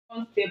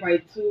stay by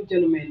two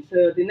gentlemen.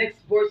 So the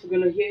next voice we're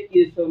gonna hear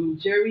is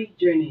Jerry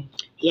Journey.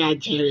 Yeah,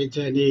 Jerry,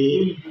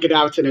 Jenny. Good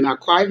afternoon,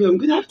 Akwa.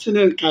 Good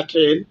afternoon,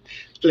 Catherine.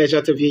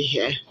 Pleasure to be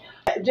here.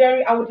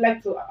 Jerry, I would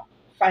like to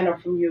find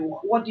out from you.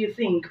 What do you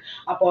think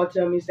about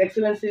His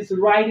Excellency's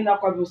ride in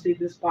Akwa State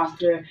this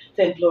past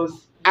 10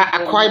 plus?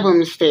 Akwa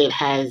Ibom State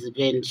has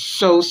been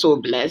so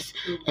blessed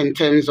in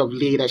terms of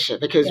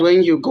leadership because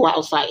when you go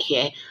outside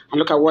here and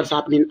look at what's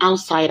happening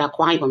outside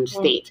Akwa Ibom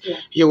State,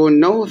 you will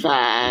know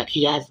that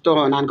he has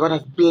done and God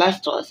has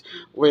blessed us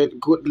with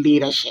good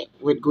leadership,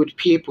 with good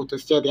people to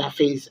steer the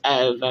affairs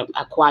of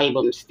Akwa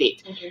Ibom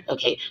State.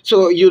 Okay,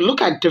 so you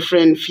look at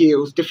different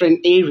fields, different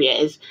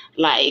areas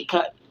like.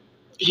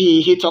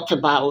 He talked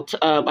about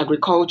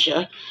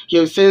agriculture. He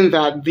was saying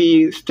that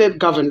the state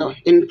governor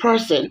in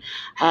person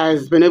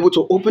has been able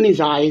to open his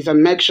eyes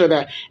and make sure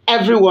that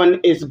everyone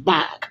is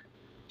back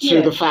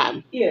to the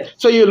farm. Yes.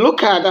 So you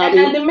look at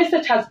and the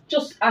message has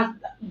just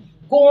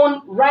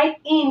gone right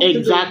into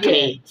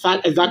exactly.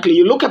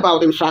 You look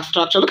about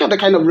infrastructure. Look at the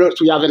kind of roads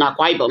we have in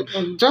Akwa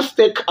Ibom. Just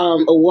take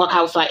a walk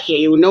outside here.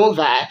 You know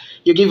that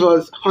you give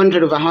us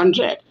 100 over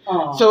 100.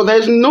 So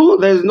there's no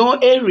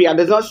area,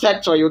 there's no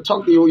sector you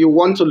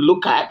want to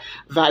look at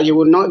that you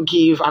will not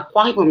give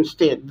Akwa Ibom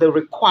State the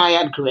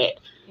required grade.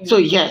 So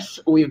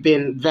yes, we've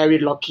been very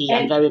lucky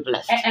and very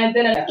blessed. And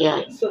then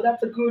so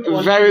that's a good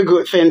one. Very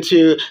good thing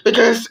too,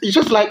 because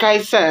just like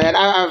I said,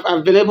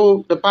 I've been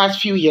able the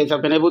past few years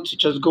I've been able to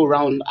just go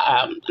around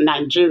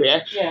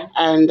Nigeria,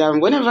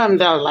 and whenever I'm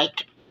there,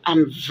 like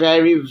I'm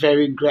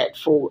very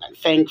grateful and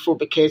thankful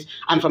because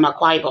I'm from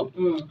Akwa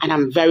Ibom and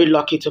I'm very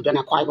lucky to be an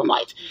Akwa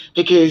Ibomite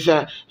because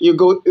you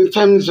go in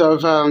terms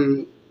of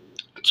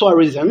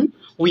tourism.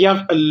 We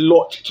have a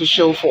lot to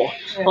show for.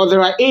 But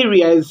there are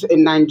areas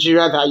in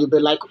Nigeria that you'll be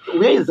like,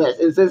 where is this?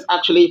 Is this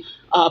actually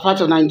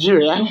part of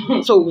Nigeria?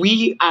 So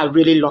we are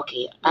really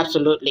lucky.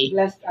 Absolutely.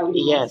 Blessed,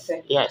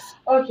 yes.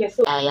 Okay,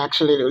 so I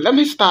actually do. Let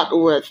me start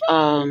with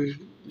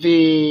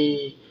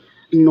the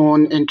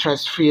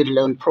non-interest-free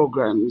loan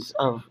programs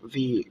of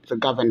the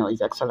governor,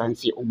 His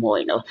Excellency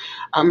Umoino.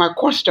 My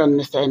question,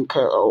 Mr.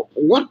 Nko,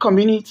 what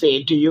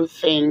community do you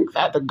think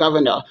that the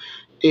governor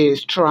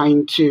is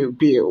trying to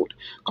build,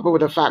 coupled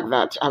with the fact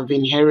that I've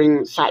been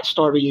hearing side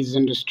stories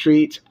in the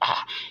street?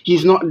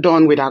 He's not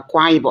done with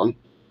Akwa Ibom.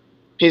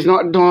 He's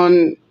not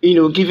done,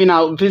 giving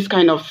out these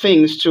kind of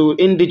things to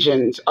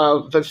indigents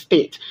of the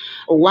state.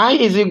 Why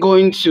is he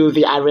going to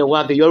the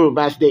Arewa, the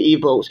Yorubas, the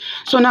Igbos?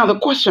 So now the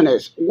question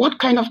is, what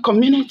kind of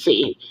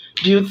community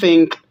do you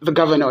think the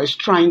governor is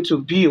trying to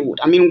build?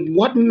 I mean,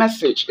 what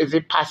message is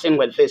he passing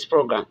with this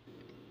program?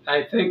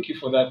 I thank you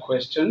for that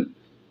question.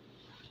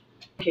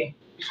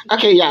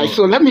 Okay,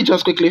 so let me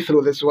just quickly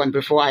through this one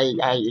before I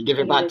give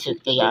it back to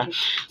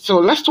So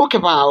let's talk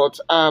about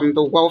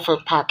the welfare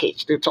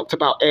package they talked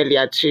about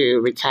earlier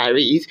to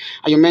retirees.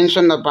 You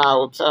mentioned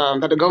about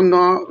that the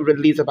governor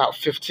released about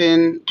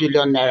 15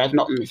 billion naira, if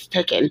not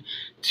mistaken,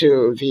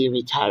 to the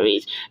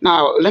retirees.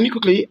 Now, let me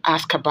quickly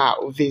ask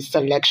about the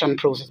selection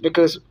process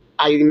because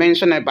I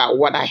mentioned about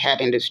what I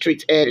heard in the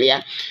streets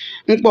earlier.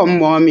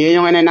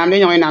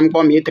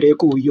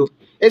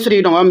 So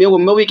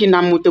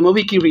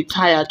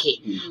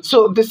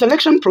the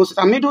selection process,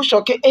 I made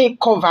sure a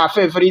cover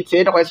favorite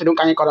said or I don't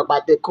can call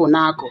about the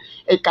Konako,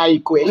 a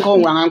Kaiko, and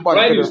go on.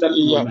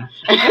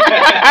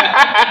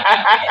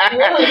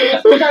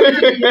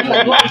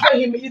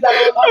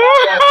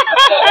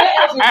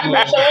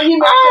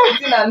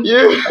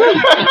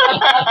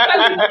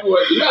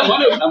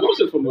 I'm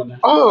also from one.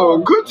 Oh,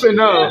 good to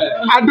know.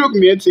 I took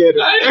me a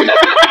theater. I'm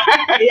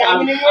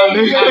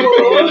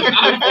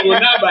from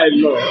one by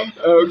law.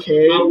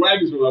 Okay. My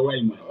wife is from a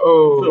white man.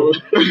 Oh. So.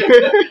 okay,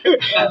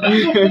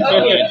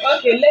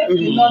 let's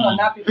be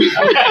non-unhappy.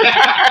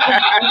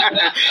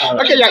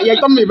 Okay,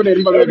 come me,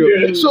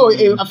 so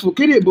if I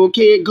forget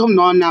okay, come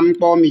on,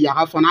 for me, I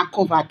have a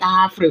cover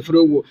that free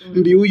through.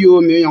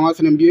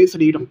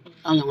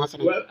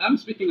 Well, I'm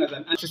speaking as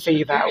an to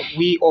say that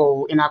we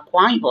all in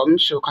Akwa Ibom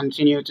should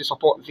continue to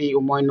support the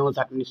Umoino's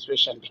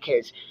administration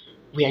because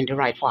we are in the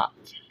right path.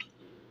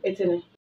 It's in it.